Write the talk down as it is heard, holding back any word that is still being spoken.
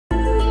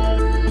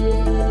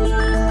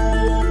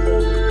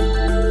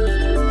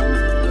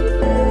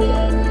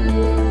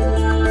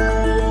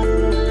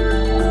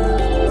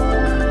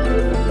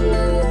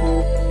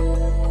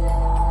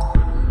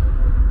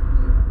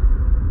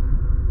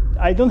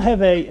I don't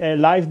have a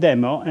live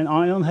demo, and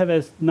I don't have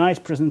a nice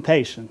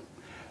presentation.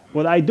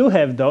 What I do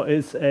have, though,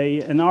 is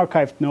an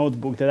archived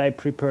notebook that I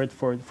prepared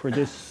for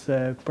this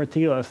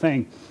particular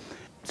thing.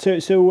 So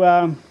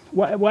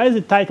why is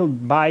it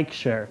titled Bike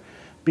Share?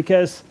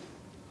 Because,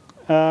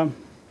 well,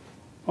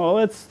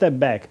 let's step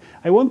back.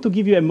 I want to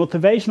give you a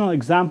motivational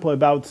example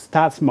about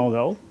stats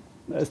model.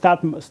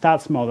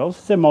 Stats models.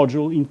 It's a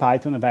module in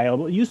Python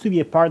available. It used to be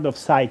a part of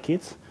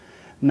scikit.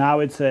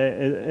 Now it's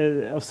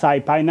of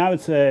scipy. Now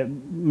it's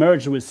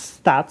merged with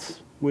stats,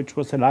 which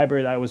was a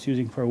library that I was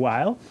using for a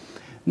while.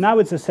 Now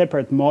it's a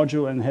separate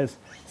module and has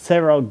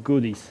several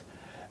goodies.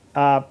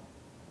 And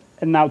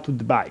now to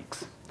the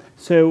bikes.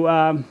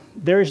 So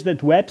there's that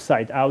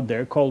website out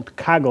there called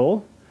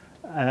Kaggle,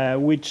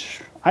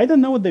 which I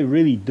don't know what they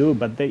really do,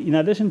 but they, in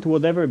addition to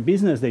whatever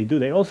business they do,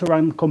 they also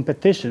run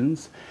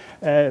competitions.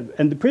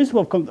 And the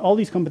principle of all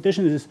these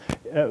competitions is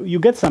you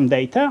get some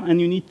data and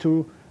you need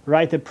to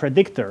write a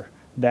predictor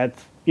that,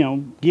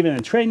 given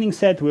a training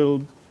set,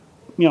 will,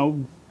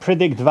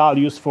 predict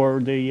values for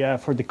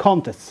the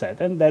contest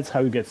set, and that's how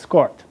you get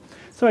scored.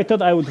 So I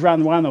thought I would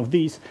run one of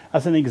these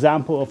as an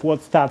example of what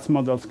stats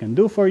models can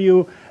do for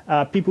you.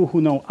 People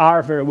who know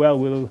R very well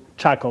will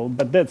chuckle,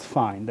 but that's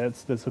fine.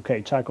 That's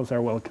okay. Chuckles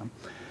are welcome.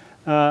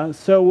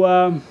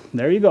 So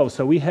there you go.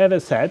 So we have a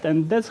set,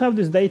 and that's how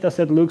this data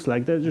set looks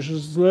like. There's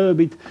just a little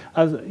bit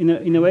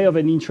in a way of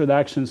an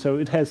introduction. So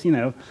it has,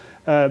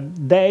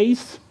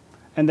 days,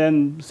 and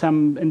then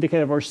some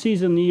indicator for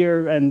season,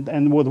 year,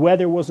 and what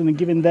weather was on a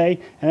given day.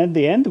 And at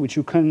the end, which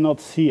you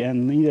cannot see,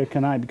 and neither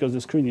can I because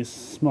the screen is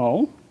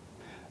small.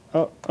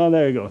 Oh,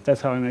 there you go.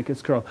 That's how I make it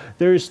scroll.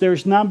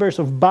 There's numbers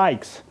of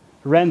bikes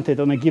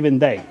rented on a given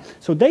day.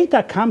 So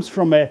data comes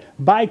from a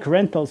bike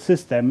rental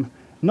system,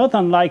 not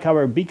unlike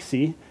our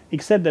Bixi,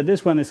 except that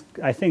this one is,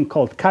 I think,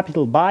 called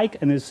Capital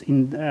Bike and is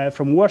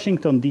from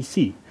Washington,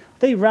 D.C.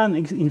 They run,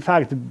 in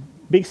fact, the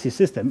Bixi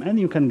system, and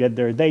you can get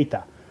their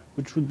data,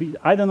 which would be,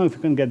 I don't know if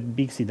you can get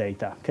Bixi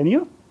data. Can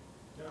you?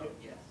 No.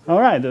 Yes. All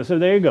right, so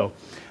there you go.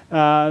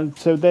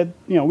 So that,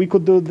 we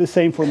could do the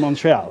same for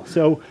Montreal.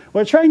 So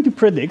we're trying to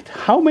predict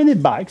how many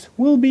bikes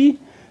will be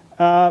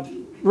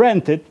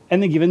rented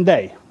any given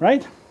day,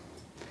 right?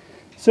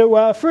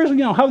 So first,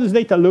 how this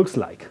data looks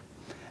like.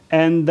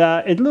 And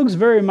it looks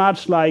very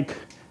much like,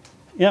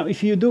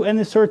 if you do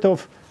any sort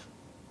of,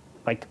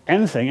 like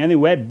anything, any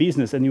web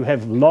business, and you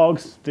have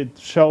logs that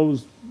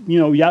shows,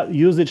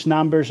 usage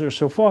numbers or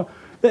so forth,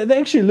 that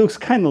actually looks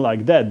kind of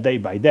like that day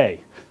by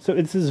day. So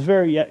it's this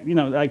very,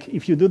 like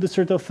if you do this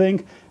sort of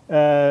thing,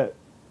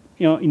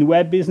 in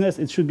web business,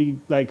 it should be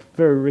like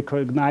very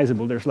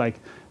recognizable. There's like,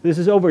 this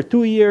is over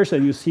 2 years,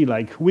 and you see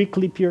like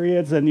weekly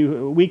periods,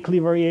 and weekly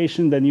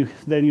variation. Then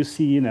you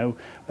see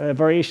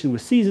variation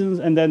with seasons,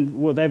 and then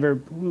what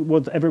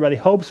everybody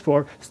hopes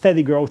for,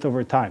 steady growth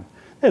over time.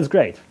 That's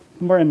great.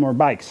 More and more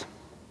bikes.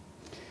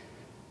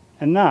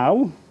 And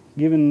now,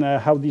 given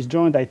how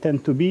disjointed I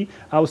tend to be,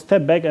 I'll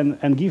step back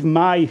and give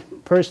my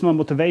personal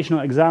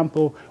motivational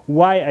example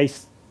why I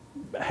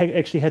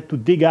actually had to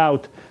dig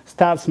out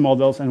stats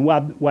models and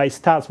why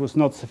stats was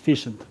not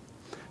sufficient.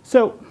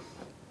 So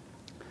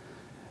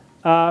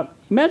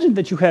imagine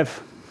that you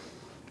have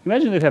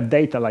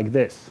data like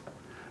this,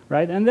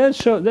 right? And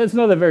that's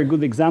not a very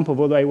good example of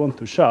what I want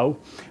to show,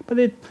 but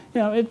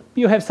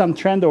you have some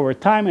trend over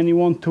time, and you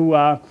want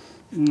to.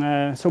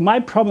 So my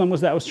problem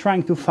was that I was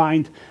trying to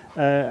find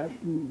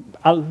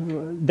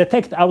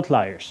detect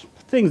outliers,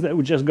 things that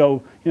would just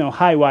go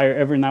high wire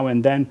every now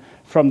and then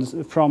from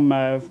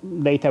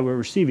data we're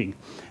receiving.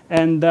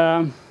 And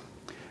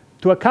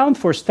to account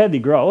for steady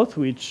growth,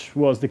 which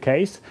was the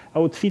case, I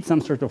would feed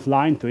some sort of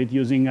line to it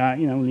using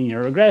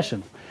linear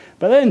regression.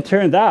 But then it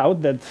turned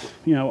out that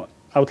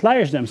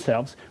outliers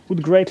themselves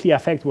would greatly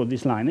affect what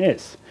this line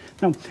is.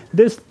 Now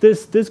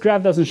this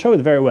graph doesn't show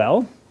it very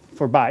well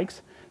for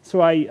bikes,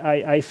 so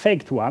I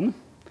faked one,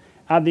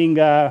 adding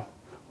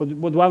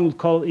what one would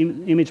call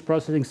image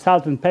processing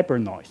salt and pepper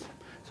noise.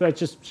 So I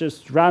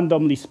just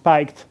randomly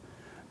spiked.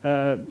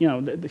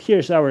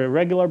 Here's our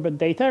regular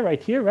data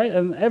right here, right?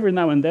 And every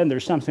now and then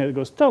there's something that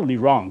goes totally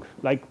wrong,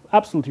 like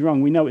absolutely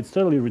wrong. We know it's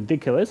totally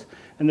ridiculous,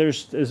 and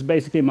there's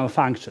basically a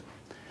malfunction.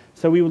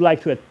 So we would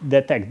like to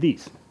detect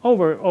these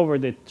over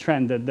the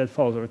trend that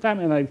follows over time,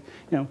 and I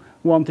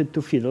wanted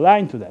to feed a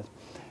line to that.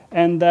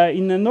 And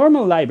in a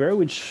normal library,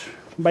 which,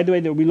 by the way,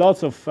 there will be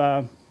lots of,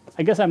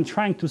 I guess I'm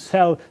trying to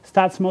sell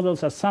stats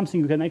models as something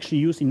you can actually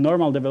use in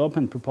normal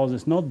development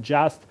purposes, not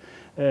just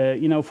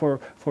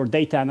for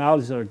data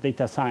analysis or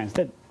data science.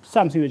 That's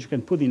something that you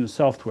can put in the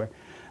software.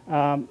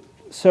 In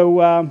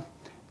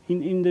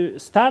the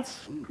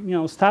stats,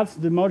 stats,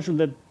 the module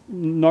that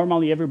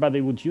normally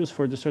everybody would use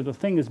for this sort of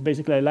thing is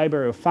basically a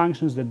library of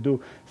functions that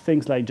do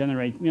things like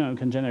generate, you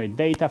can generate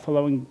data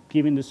following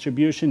given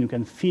distribution. You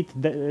can fit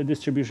the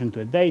distribution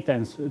to a data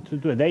and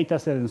to a data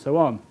set and so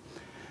on.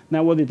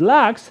 Now, what it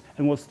lacks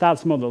and what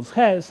stats models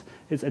has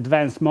is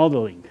advanced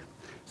modeling.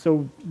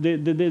 So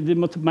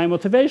my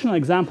motivational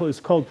example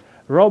is called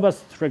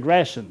robust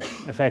regression,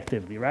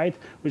 effectively, right?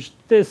 Which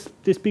this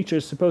picture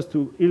is supposed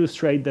to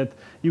illustrate that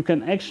you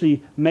can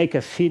actually make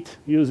a fit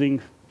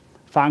using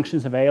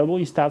functions available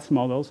in stats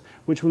models,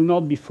 which will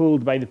not be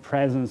fooled by the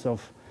presence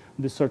of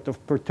this sort of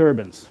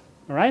perturbance,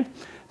 all right?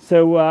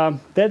 So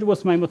that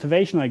was my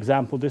motivational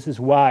example. This is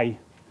why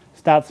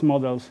stats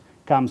models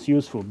comes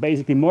useful.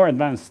 Basically, more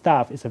advanced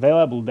stuff is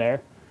available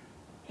there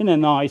in a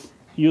nice,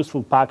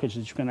 useful package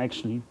that you can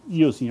actually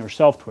use in your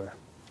software.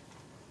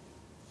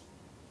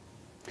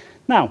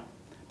 Now,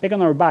 back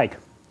on our bike.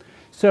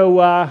 So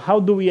how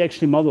do we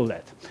actually model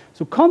that?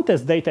 So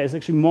contest data is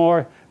actually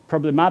more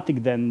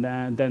problematic than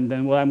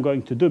what I'm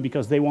going to do,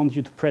 because they want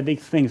you to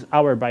predict things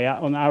hour by hour,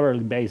 on an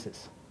hourly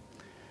basis.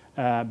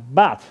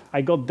 But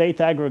I got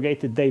data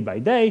aggregated day by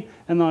day,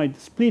 and I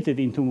split it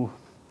into,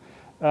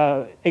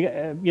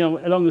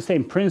 along the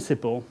same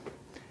principle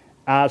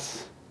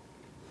as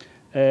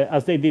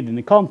they did in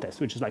the contest,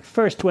 which is like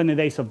first 20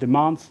 days of the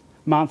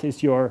month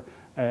is your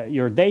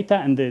data,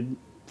 and the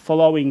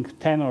following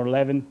 10 or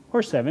 11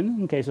 or 7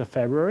 in case of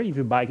February, if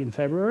you bike in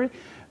February,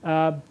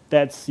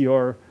 that's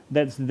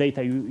the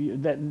data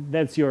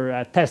that's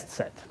your test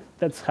set.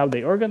 That's how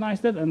they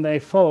organized it, and they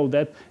follow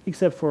that,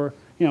 except for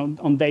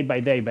on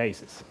day-by-day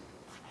basis.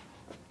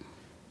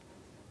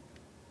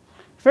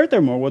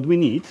 Furthermore, what we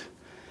need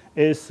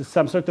is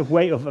some sort of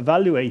way of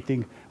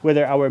evaluating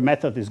whether our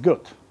method is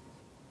good,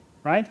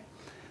 right?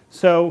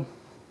 So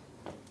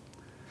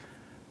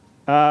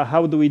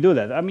how do we do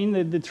that? I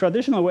mean, the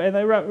traditional way, and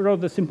I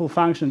wrote a simple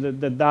function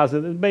that does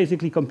it. It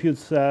basically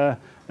computes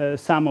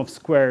sum of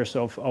squares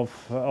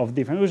of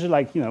different, which is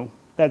like,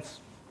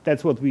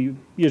 that's what we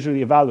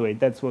usually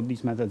evaluate. That's what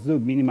these methods do,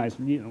 minimize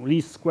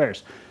least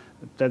squares.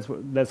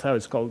 That's how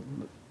it's called,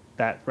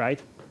 that,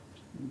 right?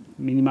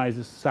 Minimize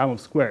the sum of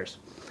squares.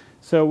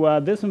 So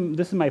this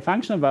is my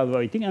function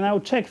evaluating, and I'll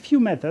check few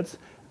methods,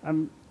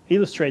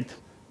 illustrate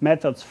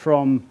methods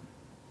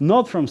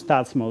not from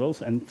stats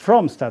models and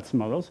from stats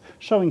models,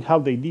 showing how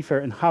they differ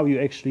and how you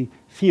actually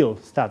feel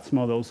stats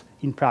models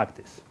in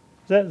practice.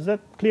 Is that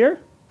clear?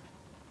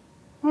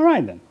 All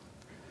right then.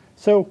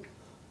 So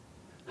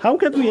how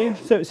can we?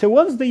 So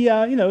what is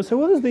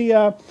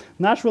the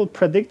natural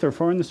predictor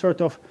for any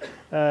sort of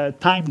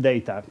time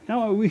data?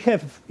 We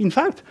have, in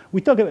fact,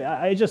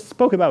 I just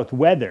spoke about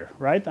weather,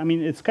 right? I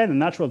mean, it's kind of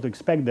natural to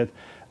expect that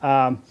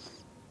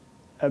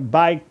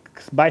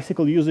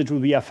bicycle usage will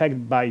be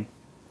affected by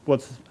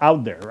what's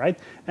out there, right?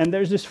 And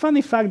there's this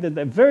funny fact that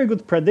a very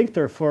good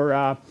predictor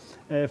for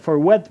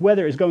what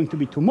weather is going to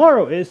be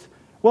tomorrow is,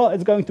 well,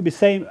 it's going to be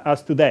same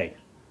as today.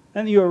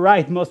 And you're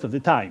right most of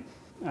the time,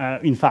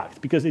 in fact,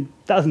 because it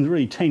doesn't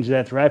really change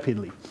that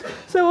rapidly.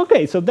 So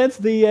okay, so that's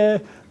the.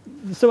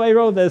 So I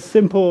wrote a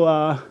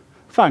simple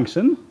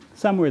function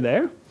somewhere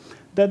there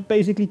that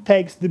basically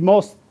takes the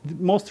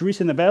most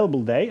recent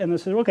available day, and I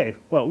said, okay,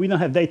 well, we don't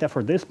have data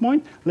for this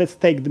point. Let's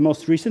take the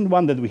most recent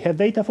one that we have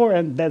data for,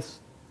 and that's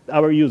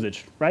our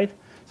usage, right?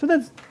 So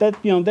that's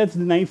the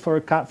name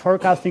for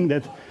forecasting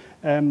that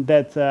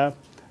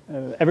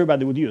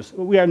everybody would use.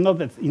 We are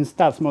not in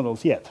stats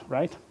models yet,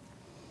 right?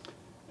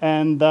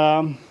 And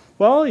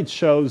well, it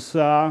shows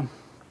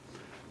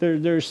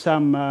there's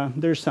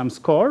some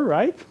score,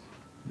 right?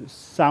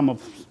 Sum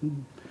of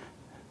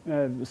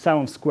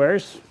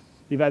squares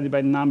divided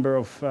by the number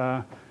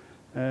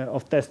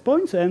of test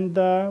points, and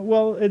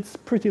well, it's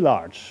pretty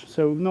large,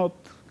 so not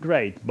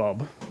great,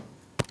 Bob,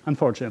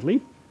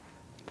 unfortunately.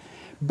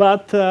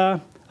 But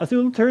as it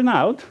will turn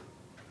out,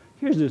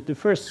 here's the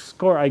first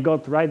score I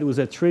got right. It was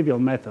a trivial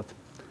method.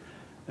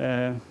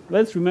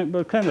 Let's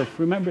remember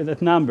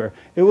that number.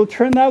 It will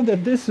turn out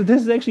that this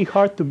is actually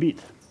hard to beat.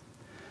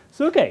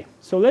 So okay,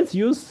 so let's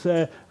use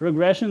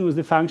regression with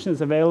the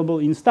functions available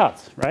in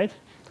stats, right?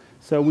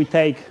 So we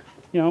take,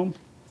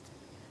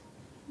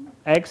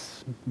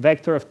 x,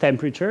 vector of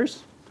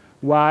temperatures,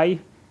 y,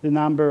 the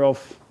number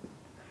of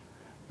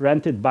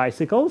rented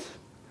bicycles,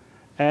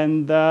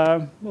 and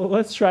well,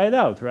 let's try it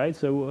out, right?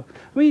 So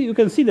you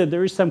can see that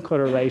there is some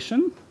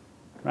correlation,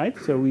 right?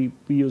 So we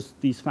use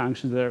these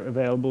functions that are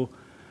available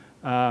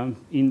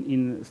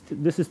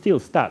this is still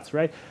stats,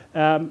 right?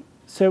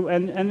 So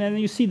and then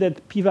you see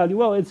that p-value,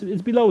 well,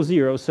 it's below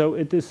 0, so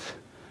it is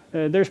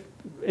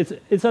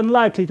it's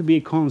unlikely to be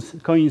a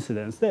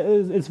coincidence.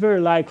 It's very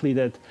likely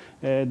that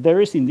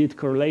there is indeed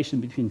correlation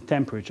between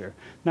temperature.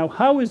 Now,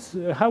 how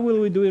will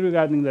we do it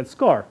regarding that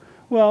score?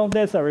 Well,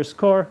 that's our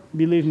score.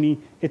 Believe me,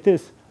 it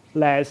is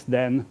less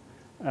than.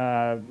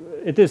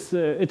 It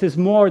is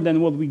more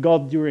than what we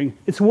got during.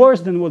 It's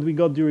worse than what we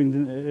got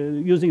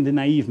during using the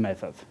naive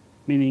method.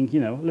 Meaning,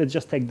 let's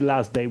just take the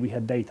last day we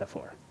had data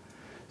for.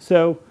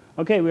 So,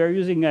 okay, we are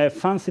using a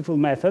fanciful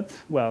method.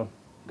 Well,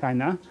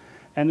 kinda,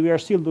 and we are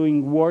still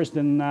doing worse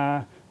than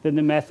the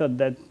method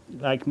that,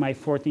 like, my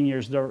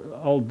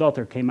 14-year-old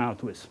daughter came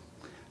out with.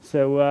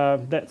 So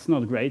that's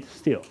not great.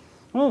 Still,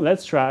 well,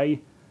 let's try.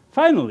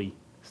 Finally,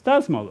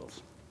 stats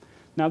models.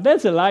 Now,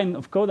 that's a line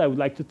of code I would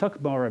like to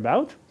talk more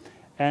about.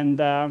 And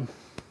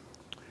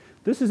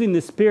this is in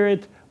the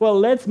spirit, well,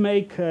 let's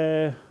make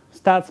a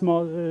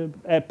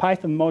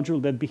Python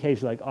module that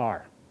behaves like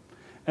R.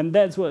 And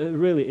that's what it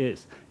really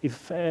is.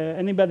 If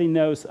anybody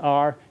knows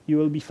R, you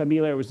will be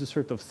familiar with the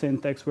sort of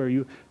syntax where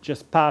you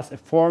just pass a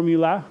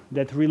formula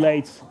that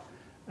relates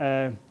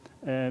our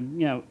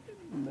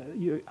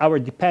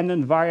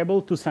dependent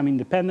variable to some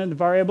independent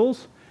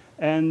variables.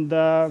 And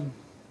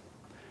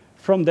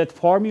from that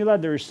formula,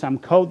 there is some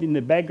code in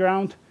the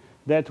background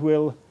that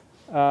will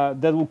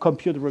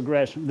compute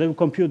regression, that will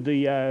compute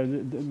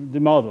the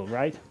model,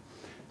 right?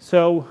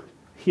 So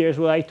here's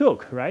what I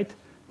took, right?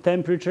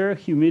 Temperature,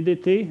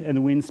 humidity,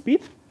 and wind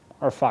speed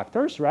are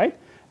factors, right?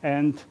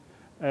 And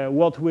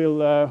what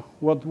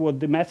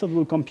the method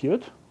will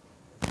compute.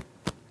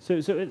 So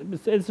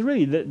it's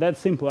really that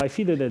simple. I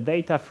feed it a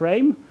data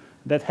frame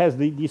that has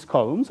these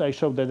columns. I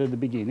showed that at the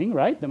beginning,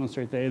 right?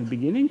 Demonstrated at the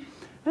beginning.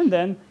 And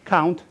then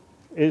count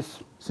is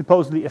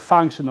supposedly a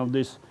function of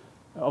these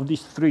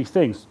three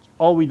things.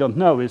 All we don't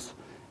know is,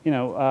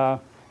 the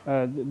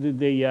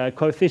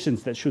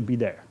coefficients that should be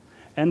there.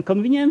 And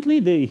conveniently,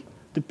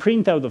 the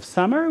printout of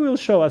summer will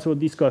show us what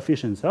these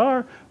coefficients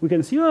are. We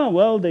can see, oh,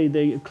 well,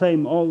 they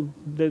claim all,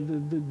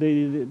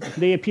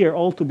 they appear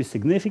all to be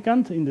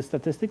significant in the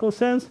statistical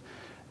sense.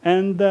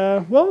 And,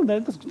 well,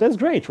 that's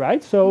great,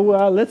 right? So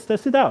let's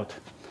test it out.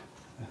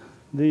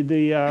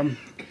 The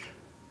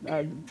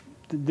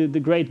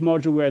great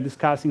module we're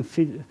discussing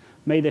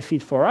made a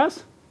fit for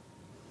us,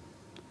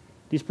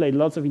 displayed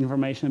lots of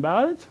information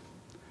about it.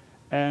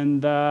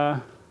 And,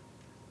 oh,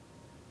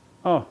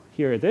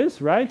 here it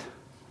is, right?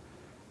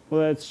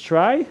 Well, let's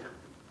try.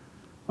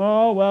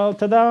 Oh, well,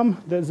 ta-da!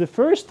 That's the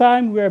first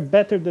time we are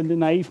better than the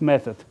naive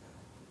method.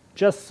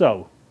 Just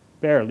so.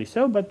 Barely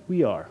so, but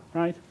we are,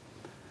 right?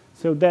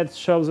 So that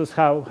shows us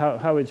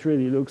how it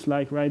really looks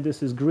like, right?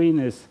 This is green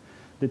is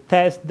the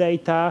test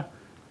data.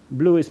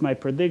 Blue is my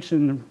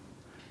prediction.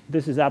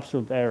 This is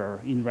absolute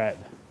error in red,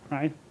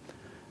 right?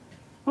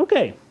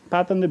 OK,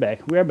 pat on the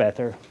back. We are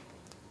better.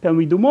 Can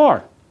we do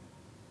more?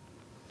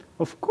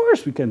 Of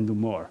course we can do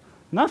more.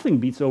 Nothing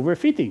beats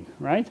overfitting,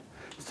 right?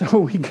 So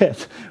we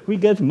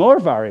get more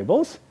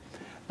variables.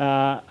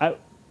 I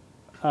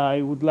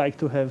would like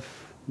to have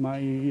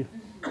my.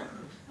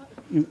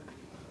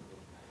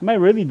 Am I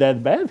really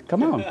that bad?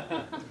 Come on.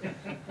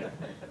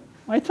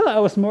 I thought I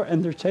was more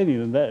entertaining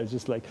than that. It's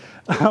just like,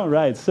 all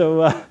right.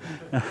 So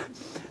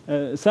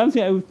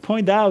something I would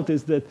point out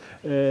is that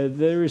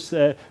there is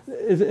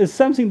it's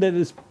something that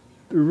is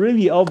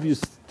really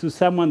obvious to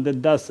someone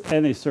that does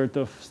any sort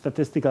of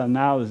statistical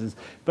analysis.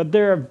 But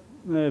there are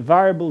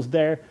variables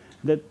there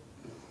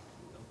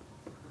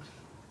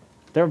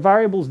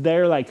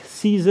like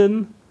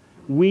season,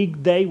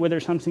 weekday, whether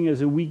something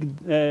is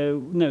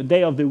a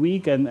day of the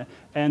week, and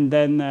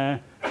then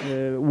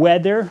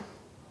weather,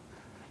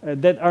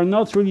 that are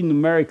not really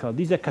numerical.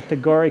 These are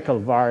categorical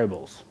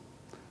variables,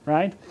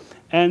 right?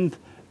 And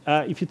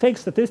if you take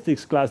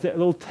statistics class, they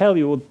will tell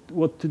you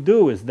what to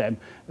do with them.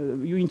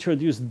 You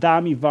introduce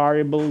dummy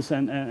variables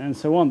and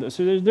so on.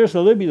 So there's a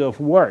little bit of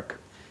work.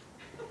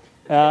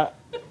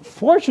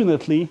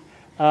 Fortunately,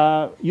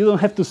 you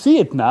don't have to see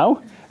it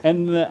now,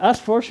 and as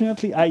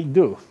fortunately, I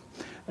do.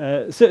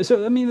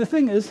 So I mean, the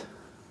thing is,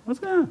 what's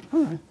going on?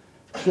 All right.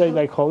 Should I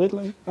like hold it?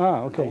 Like,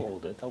 okay. I'll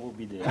hold it. I will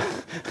be the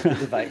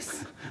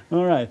device.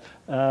 All right.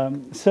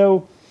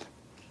 So,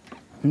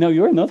 no,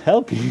 you're not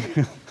helping.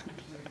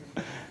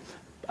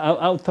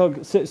 I'll talk.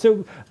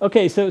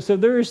 Okay. So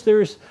there's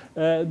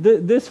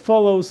this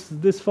follows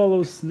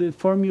the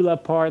formula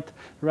part,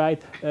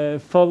 right?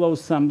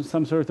 Follows some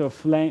sort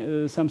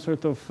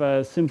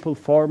of simple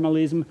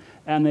formalism,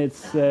 and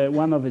it's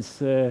one of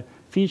its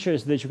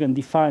features that you can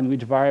define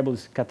which variable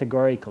is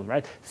categorical,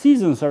 right?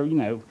 Seasons are,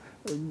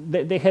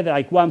 they had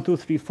like 1, 2,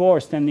 3, 4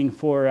 standing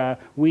for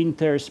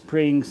winter,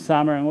 spring,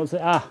 summer, and what's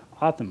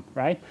autumn,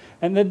 right?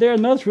 And that they're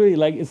not really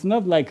like, it's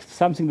not like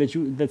something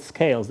that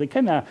scales. They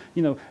kind of,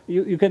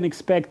 you can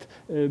expect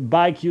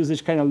bike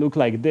usage kind of look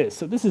like this.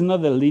 So this is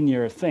not a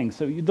linear thing.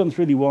 So you don't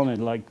really want it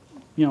like,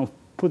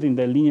 put in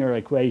the linear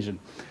equation.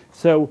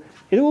 So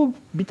it will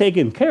be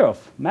taken care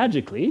of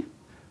magically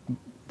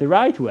the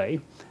right way.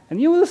 And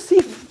you will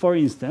see, for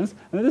instance,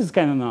 and this is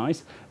kind of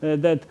nice,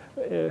 that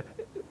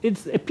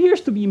it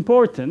appears to be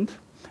important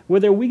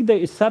whether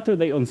weekday is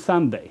Saturday or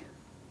Sunday,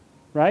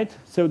 right?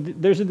 So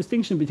there's a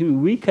distinction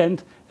between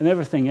weekend and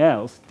everything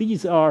else.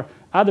 These are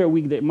other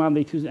weekday,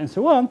 Monday, Tuesday, and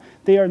so on.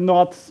 They are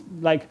not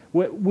like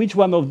which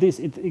one of these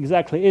it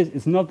exactly is.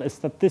 It's not a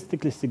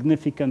statistically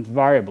significant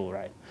variable,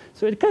 right?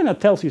 So it kind of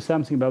tells you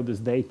something about this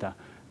data.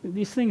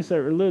 These things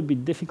are a little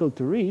bit difficult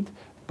to read,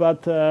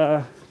 but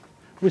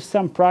with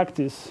some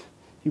practice,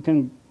 you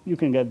can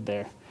get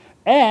there.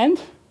 And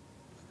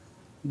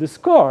the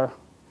score,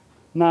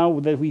 now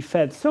that we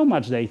fed so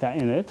much data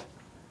in it,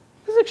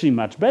 is actually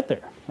much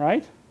better,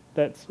 right?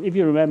 That's, if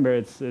you remember,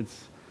 it's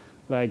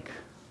like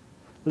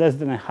less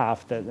than a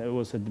half that it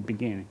was at the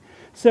beginning.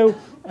 So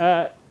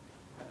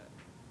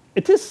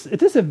it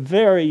is a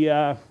very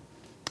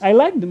I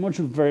like the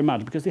module very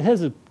much because it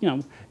has a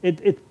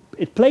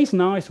it plays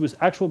nice with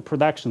actual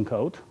production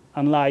code,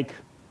 unlike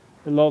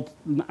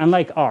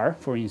R,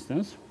 for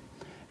instance.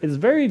 It's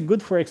very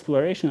good for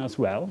exploration as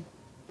well.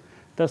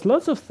 does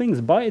lots of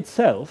things by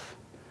itself,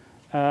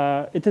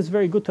 it is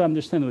very good to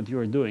understand what you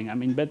are doing. I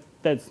mean, but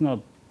that's not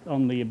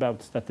only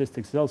about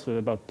statistics, it's also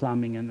about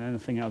plumbing and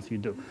anything else you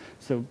do.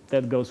 So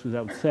that goes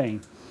without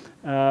saying.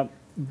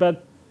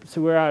 But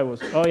so where I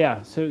was, oh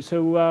yeah,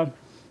 so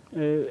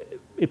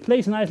it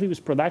plays nicely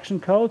with production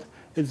code.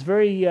 It's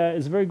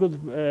very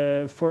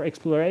good for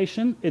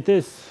exploration. It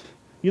is,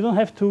 you don't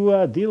have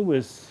to deal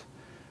with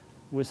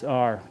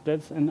R.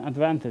 That's an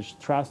advantage,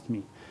 trust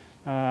me.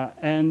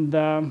 And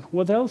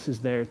what else is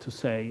there to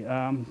say?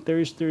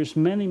 There's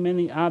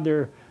many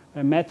other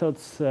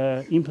methods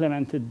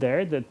implemented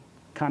there that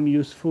come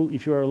useful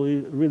if you are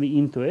really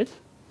into it,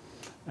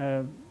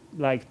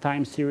 like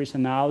time series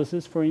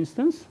analysis, for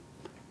instance,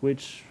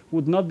 which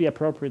would not be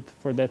appropriate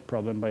for that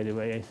problem, by the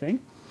way, I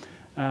think.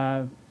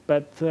 All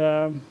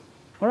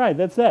right,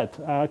 that's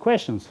that.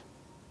 Questions?